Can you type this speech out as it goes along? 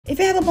If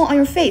you have a mole on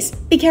your face,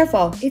 be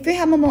careful. If you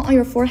have a mole on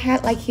your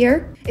forehead like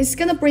here, it's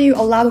gonna bring you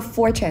a lot of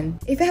fortune.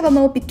 If you have a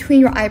mole between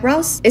your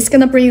eyebrows, it's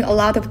gonna bring you a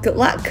lot of good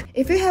luck.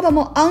 If you have a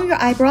mole on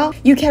your eyebrow,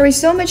 you carry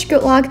so much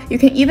good luck, you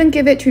can even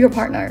give it to your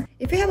partner.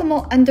 If you have a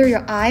mole under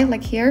your eye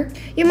like here,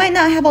 you might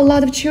not have a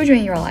lot of children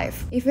in your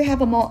life. If you have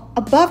a mole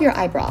above your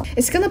eyebrow,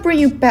 it's gonna bring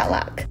you bad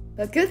luck.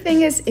 The good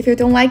thing is, if you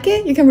don't like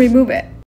it, you can remove it.